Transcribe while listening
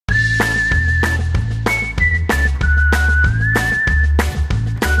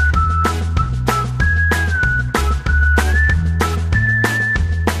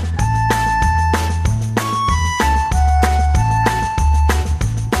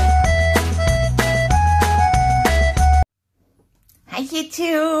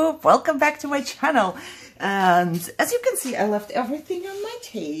YouTube, welcome back to my channel. And as you can see, I left everything on my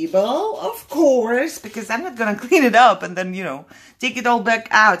table, of course, because I'm not gonna clean it up and then, you know, take it all back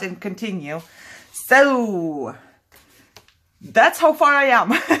out and continue. So that's how far I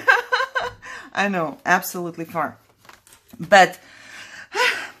am. I know, absolutely far, but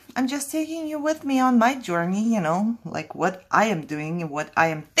I'm just taking you with me on my journey, you know, like what I am doing and what I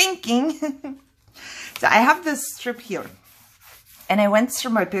am thinking. So I have this strip here. And I went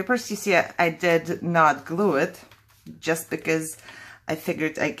through my papers. You see, I did not glue it just because I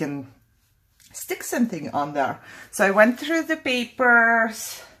figured I can stick something on there. So I went through the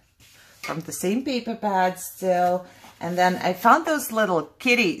papers from the same paper pad still. And then I found those little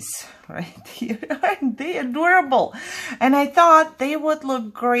kitties right here. Aren't they adorable? And I thought they would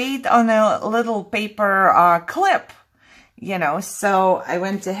look great on a little paper clip, you know. So I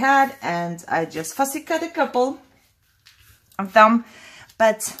went ahead and I just fussy cut a couple of them,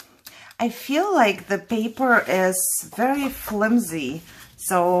 but I feel like the paper is very flimsy,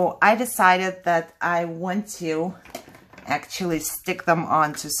 so I decided that I want to actually stick them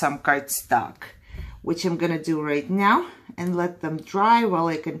onto some cardstock, which I'm gonna do right now and let them dry while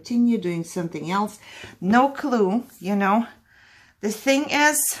I continue doing something else. No clue, you know. The thing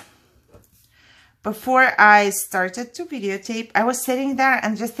is, before I started to videotape, I was sitting there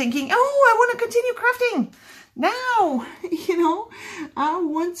and just thinking, oh, I want to continue crafting. Now, you know, I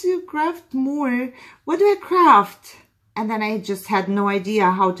want to craft more. What do I craft? And then I just had no idea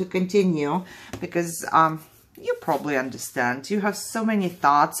how to continue because you probably understand. You have so many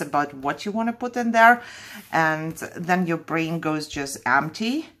thoughts about what you want to put in there, and then your brain goes just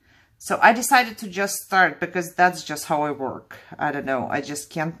empty. So I decided to just start because that's just how I work. I don't know. I just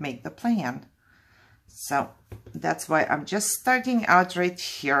can't make the plan. So that's why I'm just starting out right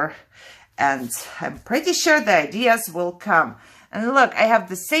here. And I'm pretty sure the ideas will come. And look, I have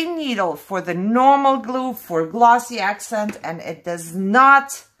the same needle for the normal glue for glossy accent, and it does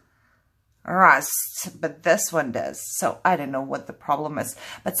not rust, but this one does. So I don't know what the problem is.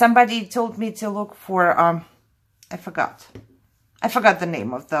 But somebody told me to look for, I forgot the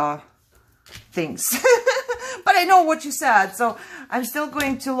name of the things. But I know what you said, so I'm still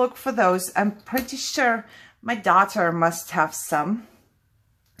going to look for those. I'm pretty sure my daughter must have some.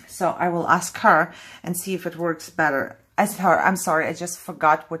 So I will ask her and see if it works better. I'm sorry, I just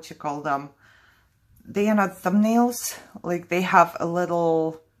forgot what you call them. They are not thumbnails. Like they have a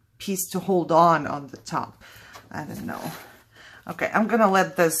little piece to hold on the top. I don't know. Okay, I'm gonna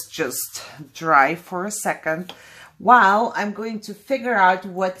let this just dry for a second while I'm going to figure out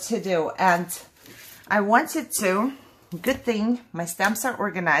what to do. And I wanted to, good thing my stamps are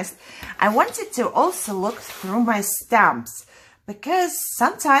organized. I wanted to also look through my stamps, because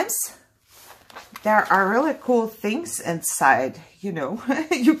sometimes there are really cool things inside, you know.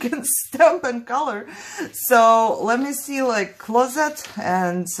 You can stamp and color. So let me see, like closet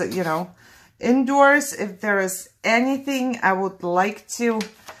and, you know, indoors, if there is anything I would like to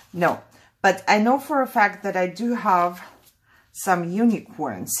know. But I know for a fact that I do have some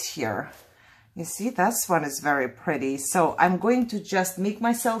unicorns here. You see, this one is very pretty. So I'm going to just make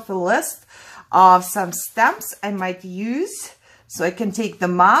myself a list of some stamps I might use, so I can take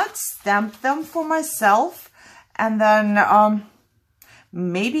them out, stamp them for myself, and then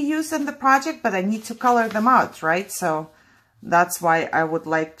maybe use in the project, but I need to color them out, right? So that's why I would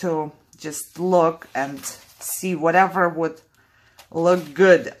like to just look and see whatever would look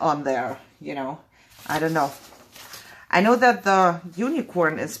good on there, you know. I don't know. I know that the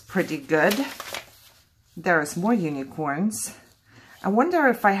unicorn is pretty good. There's more unicorns. I wonder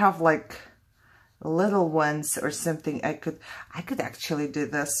if I have like little ones or something. I could actually do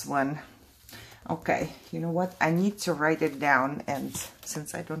this one. Okay, you know what? I need to write it down, and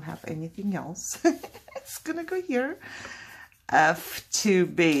since I don't have anything else, it's gonna go here.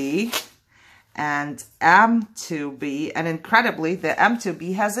 F2B and M2B, and incredibly, the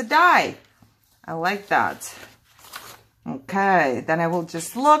M2B has a die. I like that. Okay, then I will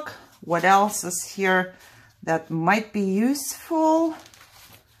just look what else is here that might be useful.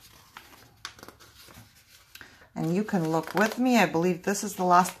 And you can look with me. I believe this is the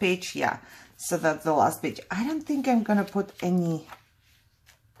last page. Yeah, so that's the last page. I don't think I'm gonna put any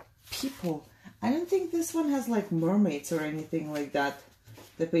people. I don't think this one has like mermaids or anything like that,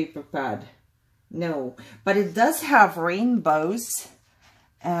 the paper pad. No, but it does have rainbows.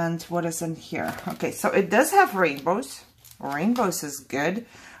 And what is in here? Okay, so it does have rainbows. Rainbows is good.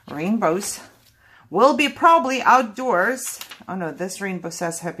 Rainbows will be probably outdoors. Oh no, this rainbow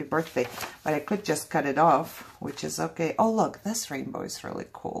says happy birthday, but I could just cut it off, which is okay. Oh look, this rainbow is really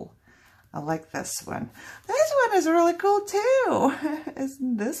cool. I like this one. This one is really cool too.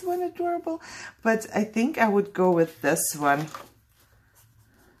 Isn't this one adorable? But I think I would go with this one.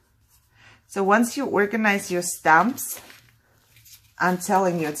 So once you organize your stamps, I'm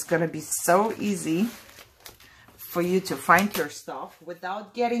telling you, it's going to be so easy for you to find your stuff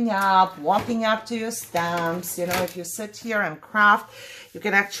without getting up, walking up to your stamps. You know, if you sit here and craft, you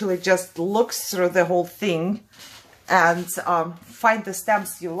can actually just look through the whole thing and find the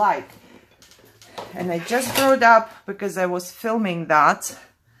stamps you like. And I just brought up, because I was filming that,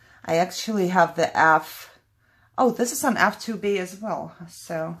 I actually have the F. Oh, this is on F2B as well.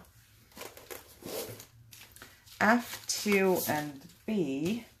 So F2 and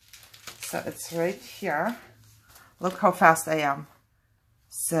B. So it's right here. Look how fast I am.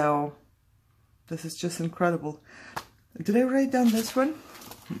 So this is just incredible. Did I write down this one?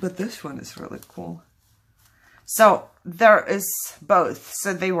 But this one is really cool. So there is both.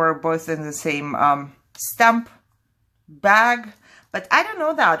 So they were both in the same stamp bag. But I don't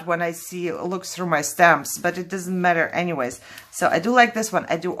know that when I look through my stamps, but it doesn't matter anyways. So I do like this one.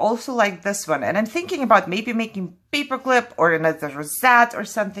 I do also like this one. And I'm thinking about maybe making paperclip or another rosette or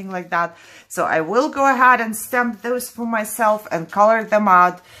something like that. So I will go ahead and stamp those for myself and color them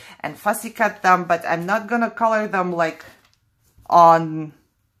out and fussy cut them. But I'm not going to color them like on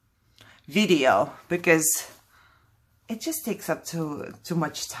video because it just takes up too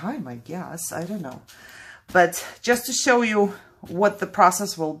much time, I guess. I don't know. But just to show you what the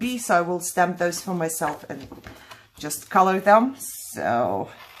process will be, so I will stamp those for myself and just color them. So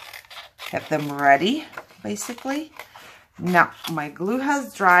have them ready, basically. Now my glue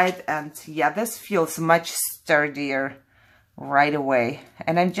has dried, and yeah, this feels much sturdier right away.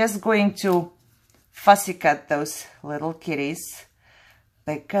 And I'm just going to fussy cut those little kitties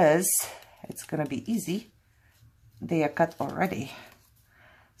because it's gonna be easy. They are cut already.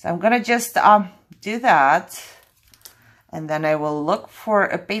 So I'm gonna just do that, and then I will look for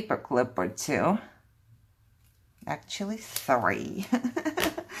a paper clip or two. Actually 3.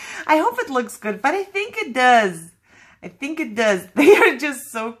 I hope it looks good, but I think it does. I think it does. They are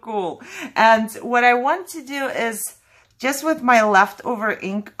just so cool. And what I want to do is, just with my leftover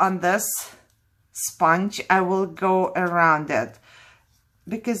ink on this sponge, I will go around it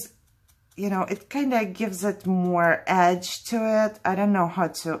because, you know, it kind of gives it more edge to it. I don't know how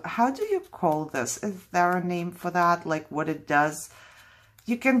do you call this? Is there a name for that? Like what it does?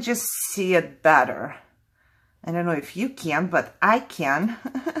 You can just see it better. I don't know if you can, but I can.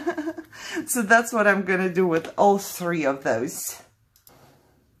 So that's what I'm going to do with all 3 of those.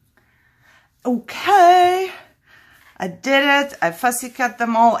 Okay. I did it. I fussy cut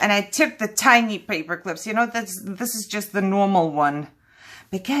them all, and I took the tiny paper clips. You know, this is just the normal one,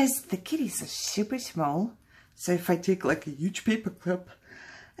 because the kitties are super small. So if I take like a huge paper clip,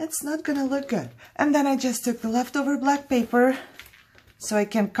 it's not gonna look good. And then I just took the leftover black paper so I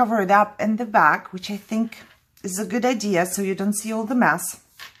can cover it up in the back, which I think is a good idea so you don't see all the mess.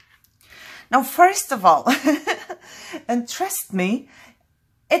 Now, first of all, and trust me,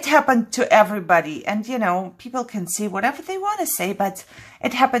 it happened to everybody. And, you know, people can say whatever they want to say, but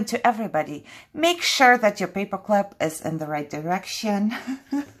it happened to everybody. Make sure that your paperclip is in the right direction.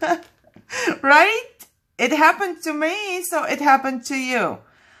 Right? It happened to me, so it happened to you.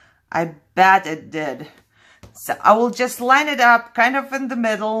 I bet it did. So I will just line it up kind of in the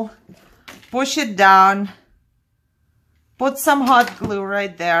middle, push it down, put some hot glue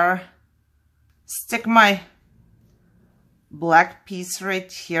right there, stick my black piece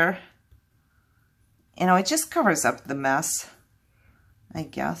right here. You know, it just covers up the mess, I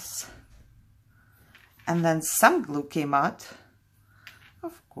guess. And then some glue came out,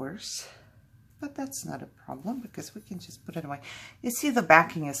 of course, but that's not a problem because we can just put it away. You see, the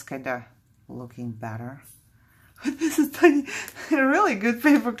backing is kind of looking better. This is tiny, a really good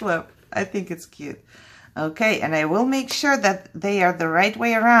paper clip. I think it's cute. Okay, and I will make sure that they are the right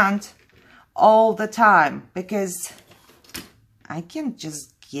way around all the time, because I can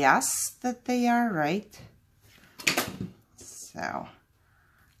just guess that they are right. So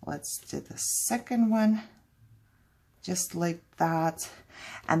let's do the second one just like that.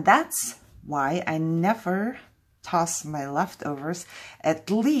 And that's why I never toss my leftovers.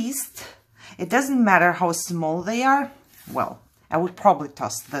 At least, it doesn't matter how small they are. Well, I would probably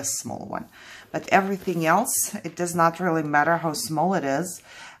toss this small one, but everything else, it does not really matter how small it is.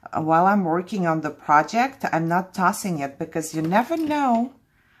 While I'm working on the project, I'm not tossing it because you never know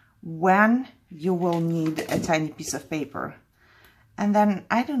when you will need a tiny piece of paper. And then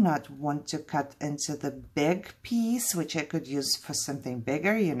I do not want to cut into the big piece, which I could use for something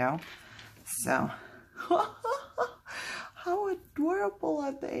bigger, you know. So, how adorable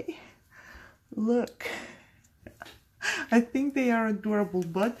are they? Look. I think they are adorable,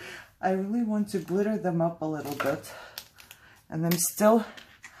 but I really want to glitter them up a little bit. And I'm still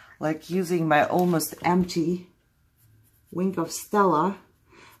like using my almost empty Wink of Stella,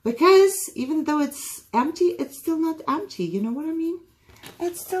 because even though it's empty, it's still not empty. You know what I mean?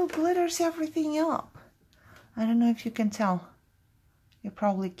 It still glitters everything up. I don't know if you can tell. You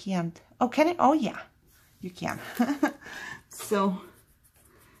probably can't. Oh, can it? Oh, yeah, you can. So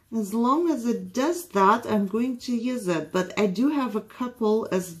as long as it does that, I'm going to use it. But I do have a couple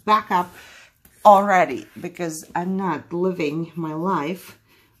as backup already, because I'm not living my life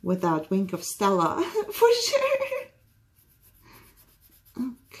without Wink of Stella for sure.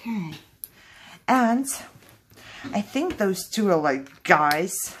 Okay. And I think those two are like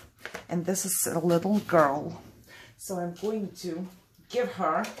guys, and this is a little girl. So I'm going to give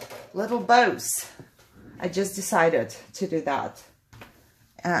her little bows. I just decided to do that.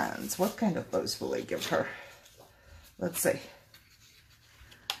 And what kind of bows will I give her? Let's see.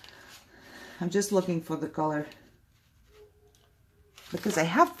 I'm just looking for the color, because I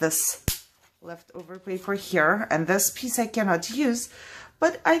have this leftover paper here, and this piece I cannot use,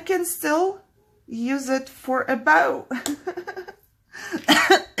 but I can still use it for a bow.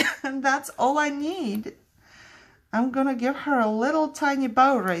 And that's all I need. I'm gonna give her a little tiny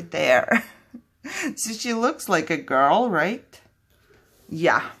bow right there. So she looks like a girl, right?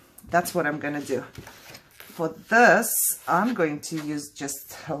 Yeah, that's what I'm gonna do. For this, I'm going to use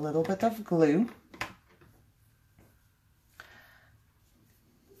just a little bit of glue.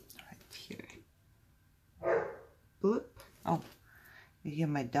 Right here. Bloop. Oh, you hear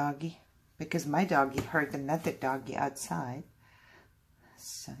my doggy? Because my doggy heard another doggy outside.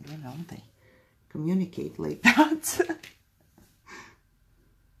 So, you know, they communicate like that.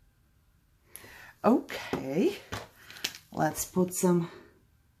 Okay, let's put some...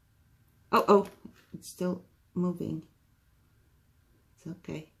 Oh, it's still moving. It's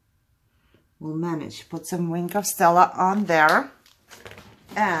okay. We'll manage. Put some Wink of Stella on there.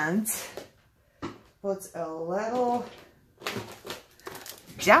 And put a little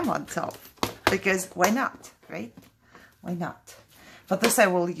jam on top. Because why not, right? Why not? For this I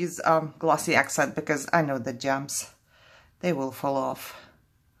will use glossy accent, because I know the gems, they will fall off.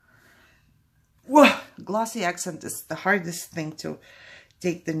 Whoa! Glossy accent is the hardest thing to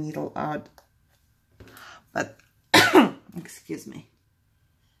take the needle out. But, excuse me.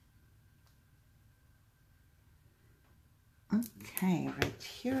 Okay, right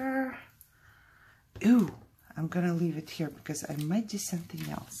here. Ooh, I'm gonna leave it here because I might do something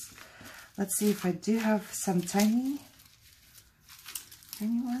else. Let's see if I do have some tiny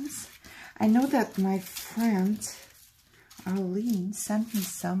ones. I know that my friend Arlene sent me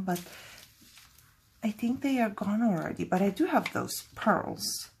some, but I think they are gone already. But I do have those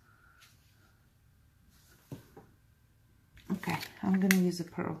pearls. Okay, I'm gonna use a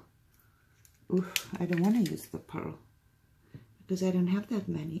pearl. Ooh, I don't want to use the pearl because I don't have that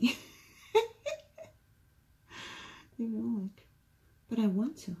many. You know, like, but I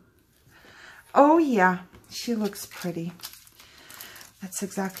want to. Oh yeah, she looks pretty. That's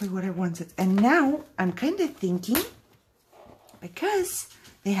exactly what I wanted. And now I'm kind of thinking, because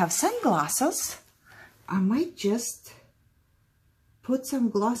they have sunglasses, I might just put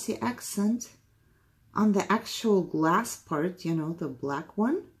some glossy accent on the actual glass part, you know, the black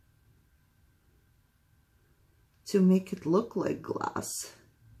one, to make it look like glass.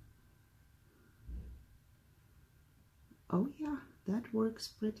 Oh yeah, that works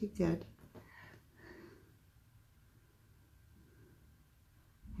pretty good.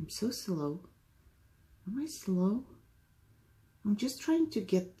 I'm so slow. Am I slow? I'm just trying to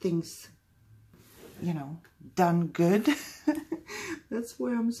get things, you know, done good. That's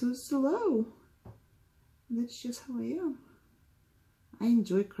why I'm so slow. That's just how I am. I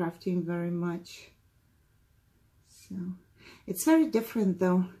enjoy crafting very much. So it's very different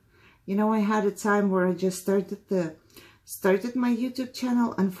though. You know, I had a time where I just started my YouTube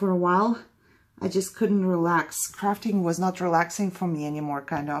channel, and for a while I just couldn't relax. Crafting was not relaxing for me anymore,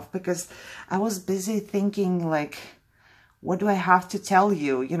 kind of, because I was busy thinking like, what do I have to tell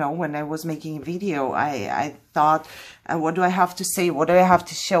you? You know, when I was making a video, I thought, what do I have to say? What do I have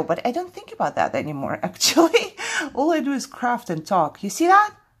to show? But I don't think about that anymore, actually. All I do is craft and talk. You see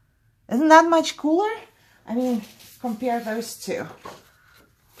that? Isn't that much cooler? I mean, compare those two.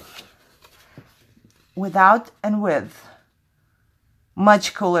 Without and with.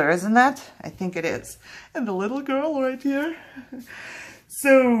 Much cooler, isn't that? I think it is. And the little girl right here.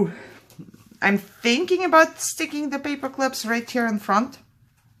 So I'm thinking about sticking the paper clips right here in front.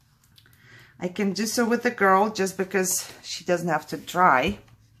 I can do so with the girl just because she doesn't have to dry.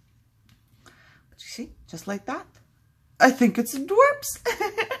 just like that. I think it's dwarfs.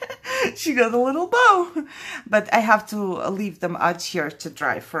 She got a little bow, but I have to leave them out here to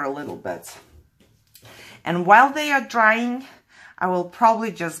dry for a little bit. And while they are drying, I will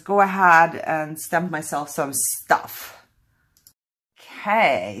probably just go ahead and stamp myself some stuff.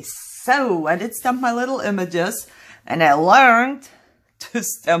 Okay, so I did stamp my little images, and I learned to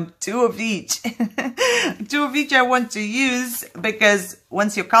stamp 2 of each. 2 of each I want to use, because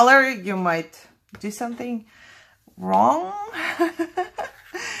once you color, you might do something wrong.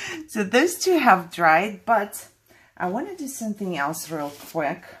 So those 2 have dried, but I want to do something else real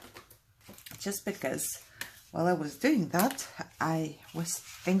quick, just because while I was doing that, I was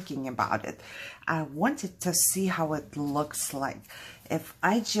thinking about it. I wanted to see how it looks like if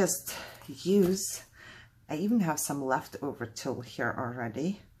I just use, I even have some leftover tool here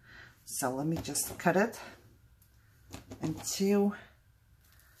already. So let me just cut it into,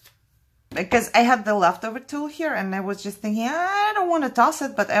 because I had the leftover tool here and I was just thinking, I don't want to toss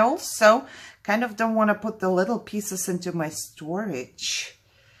it, but I also kind of don't want to put the little pieces into my storage.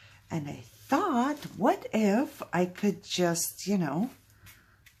 And I thought, what if I could just, you know,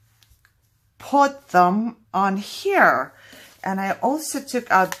 put them on here? And I also took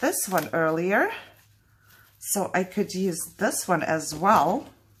out this one earlier, so I could use this one as well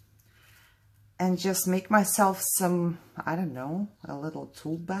and just make myself some, I don't know, a little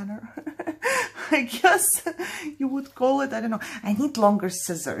tool banner. I guess you would call it. I don't know. I need longer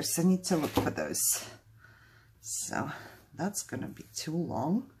scissors. I need to look for those. So that's going to be too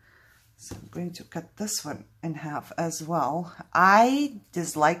long. So I'm going to cut this one in half as well. I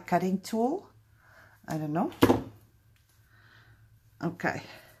dislike cutting tool. I don't know. Okay.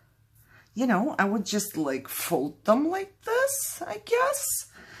 You know, I would just like fold them like this, I guess,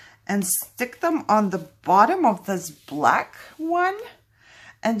 and stick them on the bottom of this black one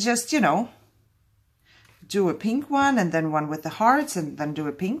and just, you know, do a pink one and then one with the hearts and then do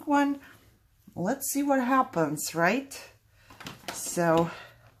a pink one. Let's see what happens, right? So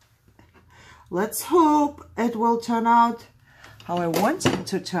let's hope it will turn out how I want it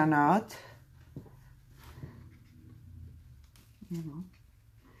to turn out. You know,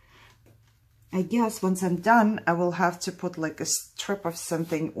 I guess once I'm done, I will have to put like a strip of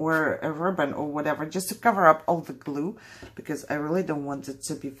something or a ribbon or whatever just to cover up all the glue, because I really don't want it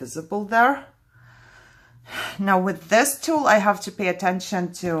to be visible there. Now with this tool, I have to pay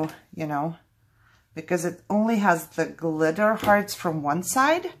attention to, you know, because it only has the glitter hearts from one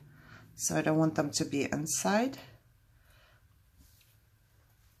side. So I don't want them to be inside.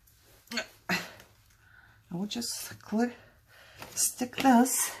 I will just stick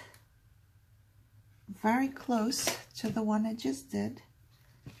this very close to the one I just did.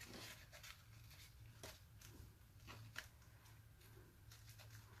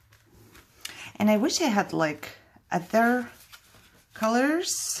 And I wish I had like other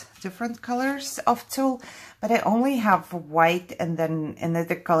colors, different colors of tulle, but I only have white and then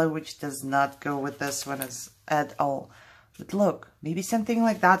another color which does not go with this one at all. But look, maybe something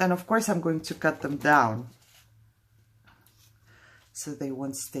like that. And of course I'm going to cut them down so they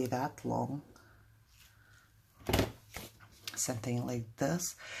won't stay that long. Something like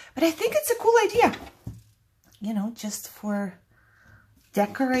this. But I think it's a cool idea, you know, just for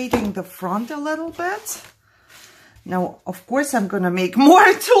decorating the front a little bit. Now, of course, I'm going to make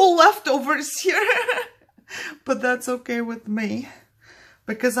more tulle leftovers here, but that's okay with me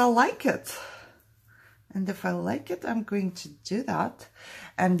because I like it. And if I like it, I'm going to do that.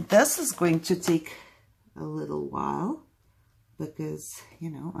 And this is going to take a little while because, you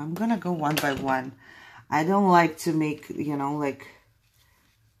know, I'm going to go one by one. I don't like to make, you know, like,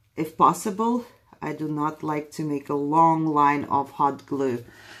 if possible, I do not like to make a long line of hot glue.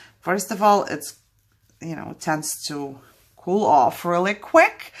 First of all, it's, you know, tends to cool off really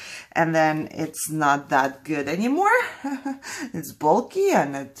quick, and then it's not that good anymore. It's bulky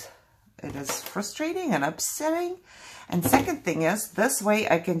and it is frustrating and upsetting. And second thing is, this way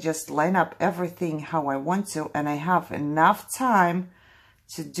I can just line up everything how I want to, and I have enough time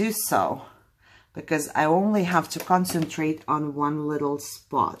to do so, because I only have to concentrate on one little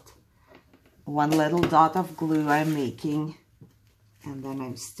spot. One little dot of glue I'm making, and then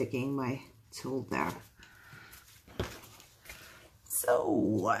I'm sticking my tool there.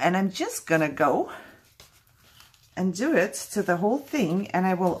 So, and I'm just gonna go and do it to the whole thing, and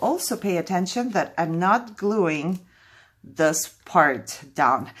I will also pay attention that I'm not gluing this part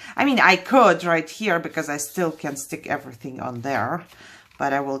down. I mean, I could right here because I still can stick everything on there,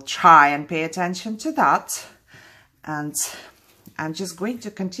 but I will try and pay attention to that. And I'm just going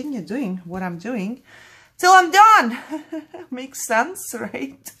to continue doing what I'm doing till I'm done. Makes sense,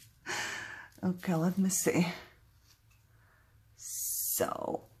 right? Okay, let me see.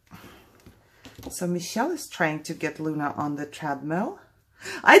 So Michelle is trying to get Luna on the treadmill.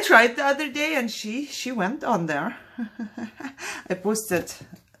 I tried the other day and she went on there. I posted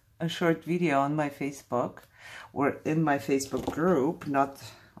a short video on my Facebook, or in my Facebook group, not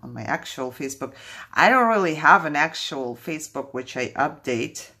on my actual Facebook. I don't really have an actual Facebook which I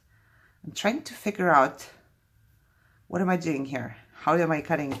update. I'm trying to figure out, what am I doing here? How am I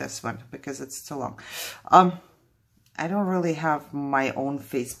cutting this one? Because it's too long. I don't really have my own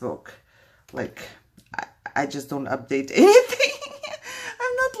Facebook. Like, I just don't update anything.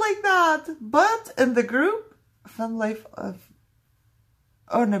 I'm not like that. But in the group,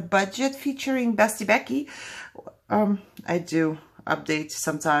 FunLifeOnABudget featuring Bestie Becky, I do update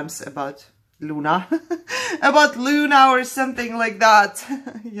sometimes about Luna. About Luna or something like that,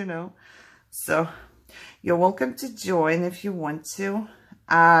 you know. So, you're welcome to join if you want to.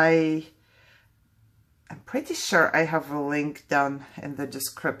 I'm pretty sure I have a link down in the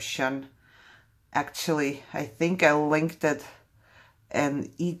description. Actually, I think I linked it in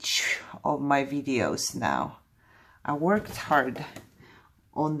each of my videos now. I worked hard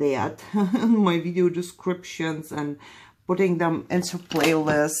on that, my video descriptions, and putting them into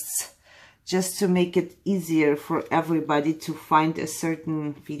playlists just to make it easier for everybody to find a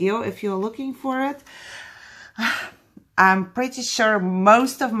certain video if you're looking for it. I'm pretty sure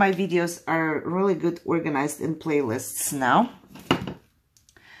most of my videos are really good organized in playlists now.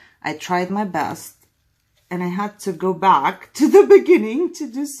 I tried my best and I had to go back to the beginning to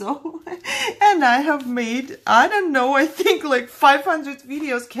do so. And I have made, I don't know, I think like 500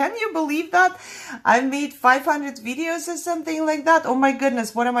 videos. Can you believe that? I made 500 videos or something like that. Oh my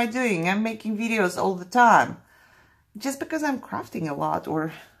goodness, what am I doing? I'm making videos all the time. Just because I'm crafting a lot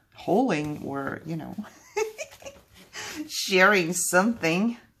or hauling or, you know, sharing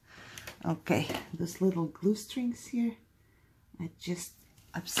something. Okay, those little glue strings here are just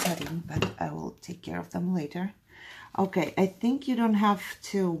upsetting, but I will take care of them later. Okay, I think you don't have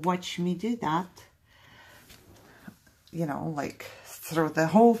to watch me do that, you know, like through the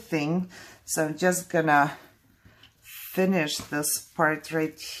whole thing. So I'm just gonna finish this part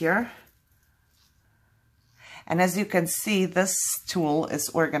right here. And as you can see, this tool is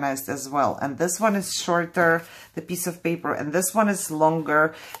organized as well. And this one is shorter, the piece of paper, and this one is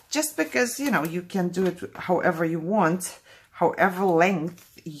longer, just because, you know, you can do it however you want, however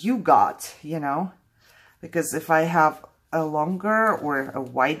length you got, you know. Because if I have a longer or a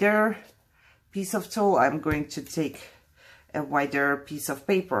wider piece of tool, I'm going to take a wider piece of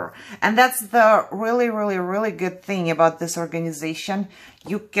paper. And that's the really, really, really good thing about this organization.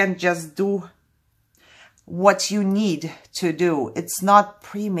 You can just do what you need to do. It's not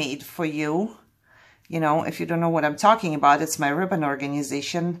pre-made for you. You know, if you don't know what I'm talking about, it's my ribbon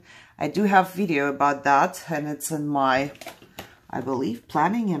organization. I do have video about that, and it's in my, I believe,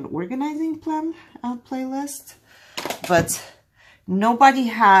 planning and organizing plan playlist. But nobody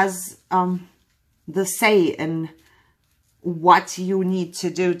has the say in what you need to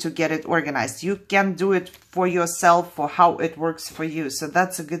do to get it organized. You can do it for yourself, for how it works for you. So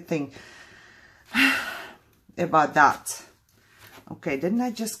that's a good thing about that. Okay, didn't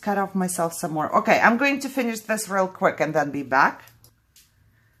I just cut off myself some more? Okay, I'm going to finish this real quick and then be back.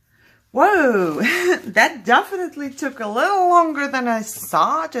 Whoa, that definitely took a little longer than I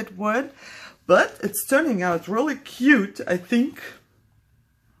thought it would, but it's turning out really cute, I think.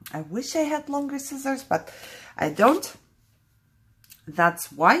 I wish I had longer scissors, but I don't.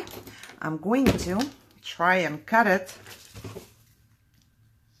 That's why I'm going to try and cut it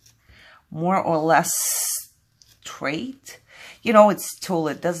more or less straight. You know, it's tulle,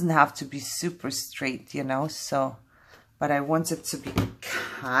 it doesn't have to be super straight, you know, so, but I want it to be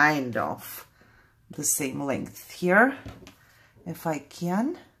kind of the same length here, if I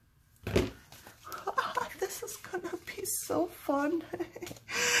can. This is gonna be so fun,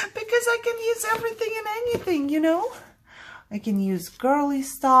 because I can use everything and anything, you know. I can use girly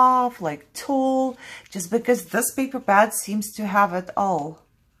stuff, like tulle, just because this paper pad seems to have it all.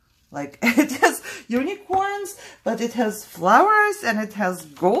 Like, it has unicorns, but it has flowers, and it has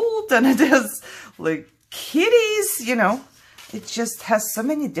gold, and it has, like, kitties, you know. It just has so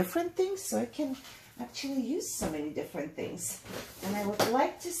many different things, so I can actually use so many different things. And I would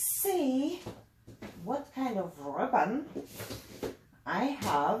like to see what kind of ribbon I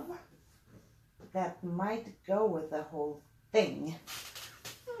have that might go with the whole thing.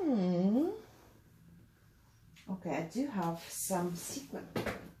 Okay, I do have some sequin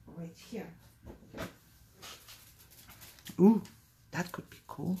right here. Ooh, that could be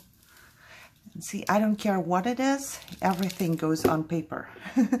cool. And see, I don't care what it is, everything goes on paper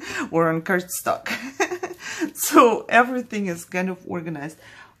or on cardstock. So everything is kind of organized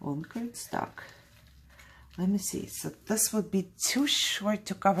on cardstock. Let me see. So this would be too short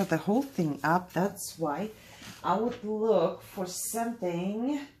to cover the whole thing up. That's why I would look for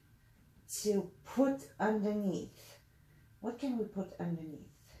something to put underneath. What can we put underneath?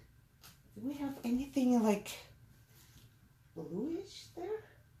 Do we have anything like bluish there?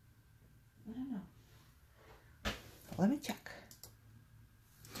 I don't know. Let me check.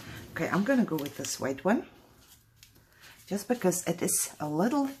 Okay, I'm gonna go with this white one just because it is a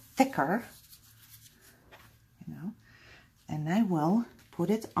little thicker, you know, and I will put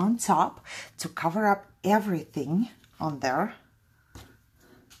it on top to cover up everything on there.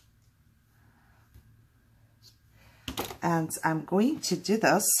 And I'm going to do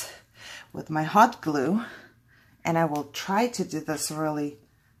this with my hot glue, and I will try to do this really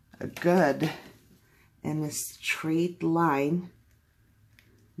good in a straight line,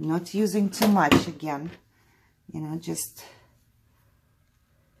 not using too much again, you know, just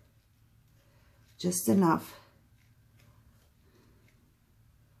enough.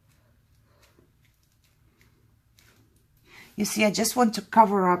 You see, I just want to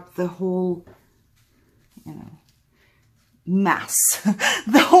cover up the whole, you know, mess,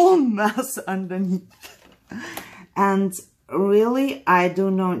 the whole mess underneath. And really, I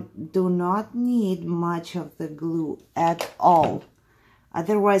do not need much of the glue at all.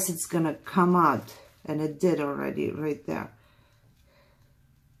 Otherwise, it's gonna come out, and it did already right there.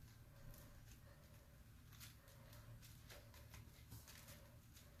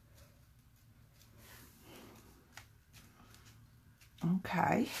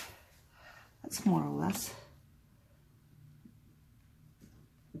 Okay, that's more or less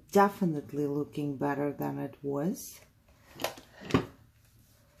definitely looking better than it was. You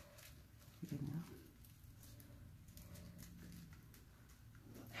know.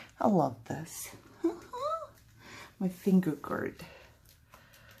 I love this. My finger guard.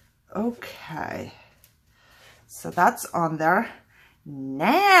 Okay, so that's on there.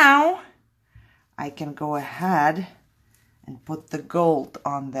 Now I can go ahead and put the gold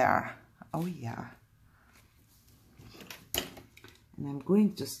on there. Oh yeah. And I'm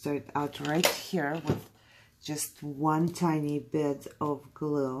going to start out right here with just one tiny bit of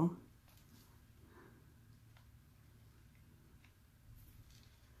glue.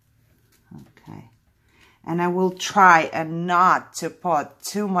 Okay. And I will try and not to put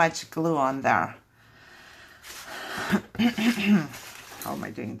too much glue on there. How am I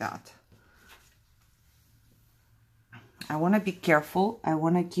doing that? I want to be careful. I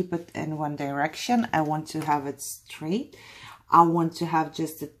want to keep it in one direction. I want to have it straight. I want to have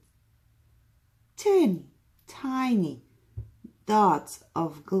just a tiny dots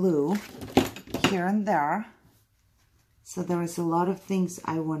of glue here and there. So there is a lot of things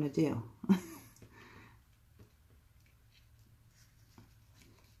I want to do.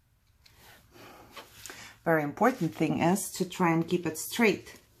 Very important thing is to try and keep it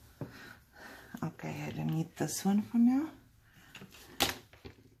straight. Okay, I don't need this one for now.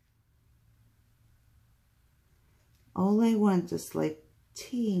 All I want is like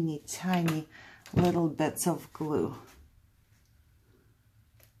teeny tiny little bits of glue.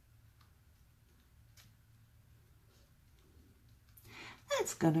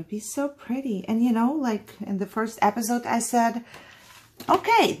 That's gonna be so pretty. And you know, like in the first episode I said,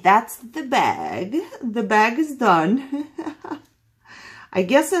 okay, that's the bag. The bag is done. I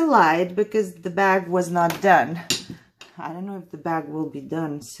guess I lied because the bag was not done. I don't know if the bag will be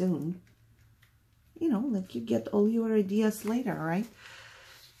done soon. You know, like you get all your ideas later, right?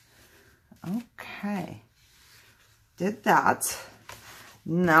 Okay. Did that.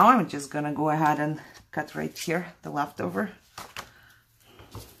 Now I'm just gonna go ahead and cut right here, the leftover.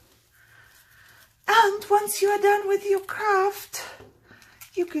 And once you are done with your craft,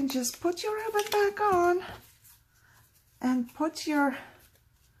 you can just put your ribbon back on and put your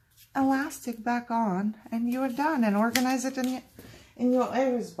elastic back on, and you're done, and organize it in your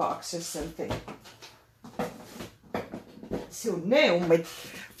Aries box or something. So now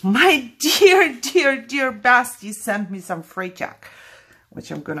my dear bestie sent me some fray check,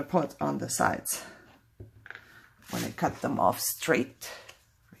 which I'm gonna put on the sides when I cut them off straight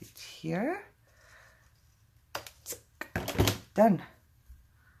right here. Done.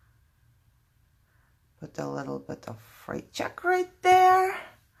 Put a little bit of fray check right there.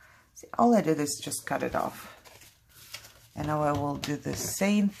 See, all I did is just cut it off. And now I will do the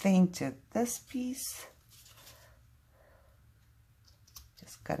same thing to this piece.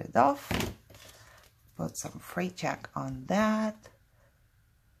 Just cut it off. Put some fray check on that.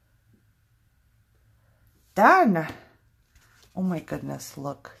 done. Oh my goodness,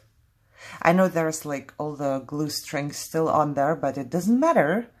 look. I know there's like all the glue strings still on there, but it doesn't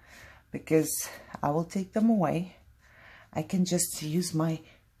matter because I will take them away. I can just use my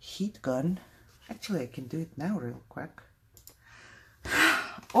heat gun. Actually, I can do it now real quick.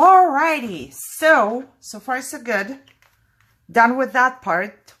 Alrighty, so far so good. Done with that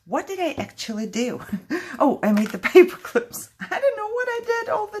part. What did I actually do? Oh, I made the paper clips. I don't know what I did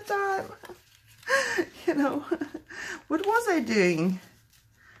all the time. You know, what was I doing?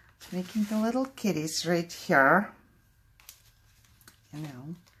 Making the little kitties right here. You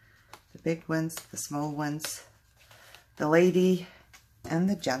know, the big ones, the small ones, the lady and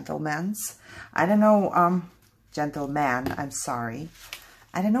the gentleman's. I don't know, gentleman, I'm sorry.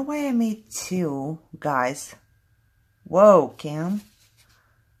 I don't know why I made two guys. Whoa, Cam.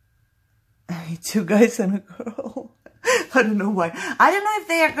 I made two guys and a girl. I don't know why. I don't know if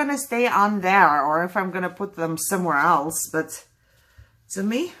they are going to stay on there or if I'm going to put them somewhere else. But to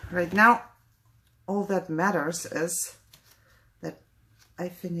me, right now, all that matters is that I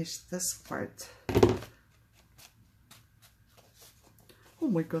finished this part. Oh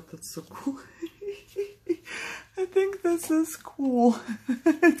my god, that's so cool. I think this is cool.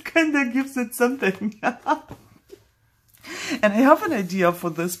 It kind of gives it something. And I have an idea for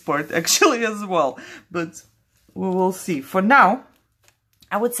this part actually as well, but we will see. For now,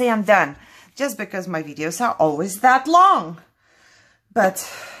 I would say I'm done, just because my videos are always that long. But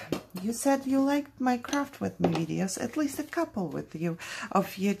you said you liked my craft with me videos, at least a couple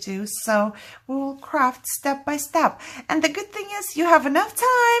of you do, so we will craft step by step. And the good thing is you have enough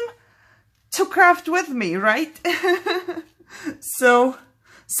time to craft with me, right? So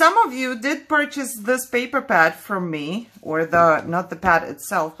some of you did purchase this paper pad from me, or not the pad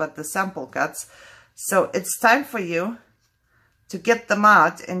itself, but the sample cuts. So it's time for you to get them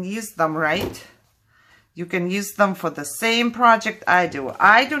out and use them, right? You can use them for the same project I do.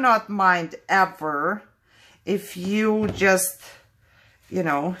 I do not mind ever if you just, you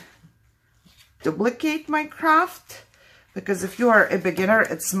know, duplicate my craft. Because if you are a beginner,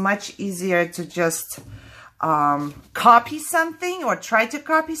 it's much easier to just copy something or try to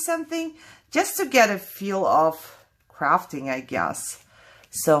copy something just to get a feel of crafting, I guess.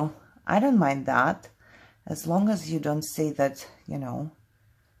 So I don't mind that, as long as you don't say that, you know,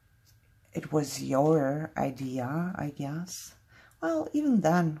 it was your idea, I guess. Well, even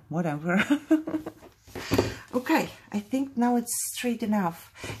then, whatever. Okay, I think now it's straight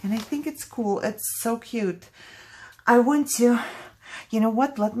enough. And I think it's cool. It's so cute. I want to, you know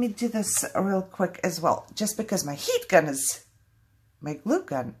what, let me do this real quick as well. Just because my glue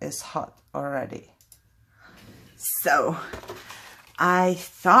gun is hot already. So, I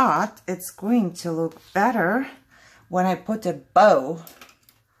thought it's going to look better when I put a bow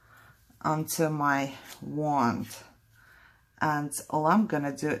onto my wand. And all I'm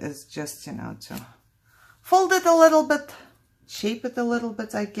gonna do is just, you know, to fold it a little bit, shape it a little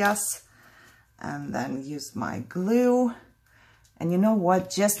bit, I guess, and then use my glue. And you know what,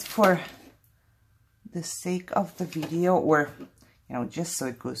 just for the sake of the video, or, you know, just so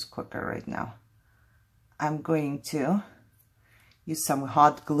it goes quicker right now, I'm going to use some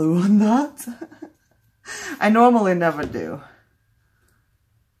hot glue on that. I normally never do.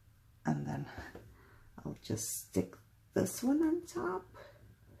 And then I'll just stick this one on top,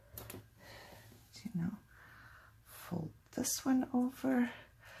 you know, fold this one over.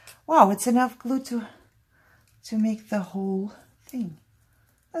 Wow, it's enough glue to make the whole thing.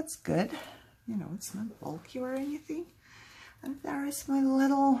 That's good. You know, it's not bulky or anything. And there is my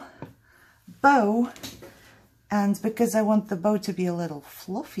little bow. And because I want the bow to be a little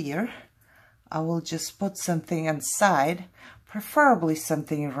fluffier, I will just put something inside, preferably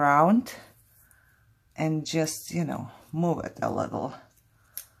something round, and just, you know, move it a little.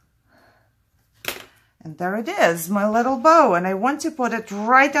 And there it is, my little bow. And I want to put it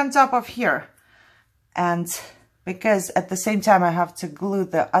right on top of here. And because at the same time I have to glue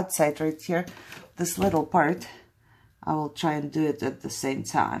the outside right here, this little part, I will try and do it at the same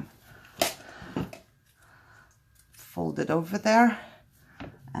time. Fold it over there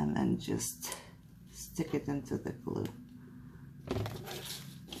and then just stick it into the glue.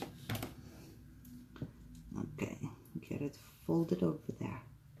 Okay, get it folded over there.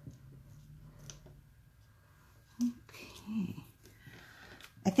 Okay,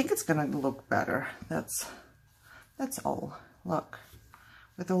 I think it's gonna look better. That's all. Look,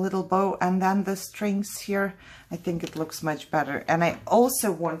 with a little bow and then the strings here, I think it looks much better. And I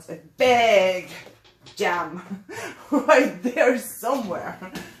also want a big gem right there somewhere.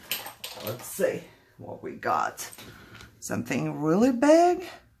 Let's see what we got. Something really big,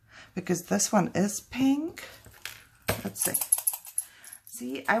 because this one is pink. Let's see.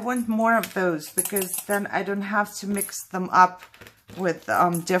 See, I want more of those because then I don't have to mix them up with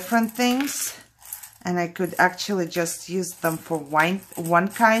different things. And I could actually just use them for one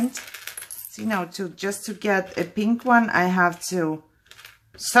kind. So, you know, just to get a pink one, I have to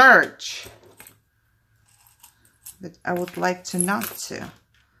search. But I would like to not to.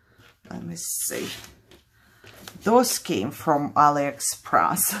 Let me see. Those came from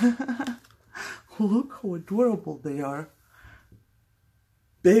AliExpress. Look how adorable they are.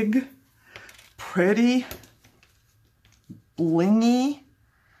 Big, pretty, blingy.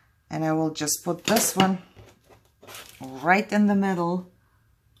 And I will just put this one right in the middle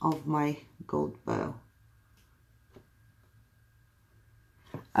of my gold bow.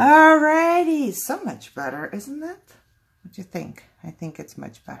 Alrighty, so much better, isn't it? What do you think? I think it's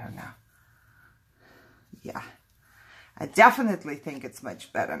much better now. Yeah, I definitely think it's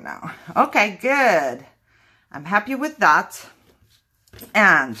much better now. Okay, good. I'm happy with that.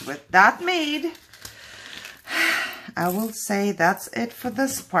 And with that made, I will say that's it for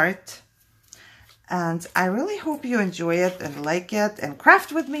this part. And I really hope you enjoy it and like it and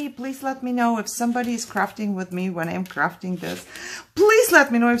craft with me. Please let me know if somebody's crafting with me when I'm crafting this. Please let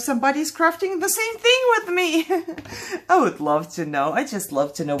me know if somebody's crafting the same thing with me. I would love to know. I just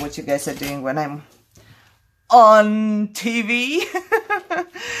love to know what you guys are doing when I'm on TV.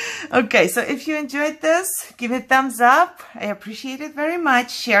 Okay, so if you enjoyed this, give it a thumbs up. I appreciate it very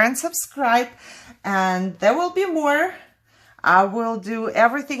much. Share and subscribe. And there will be more. I will do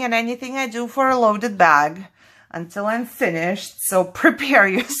everything and anything I do for a loaded bag until I'm finished. So prepare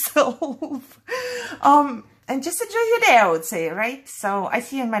yourself. And just enjoy your day, I would say, right? So I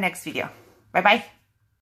see you in my next video. Bye-bye.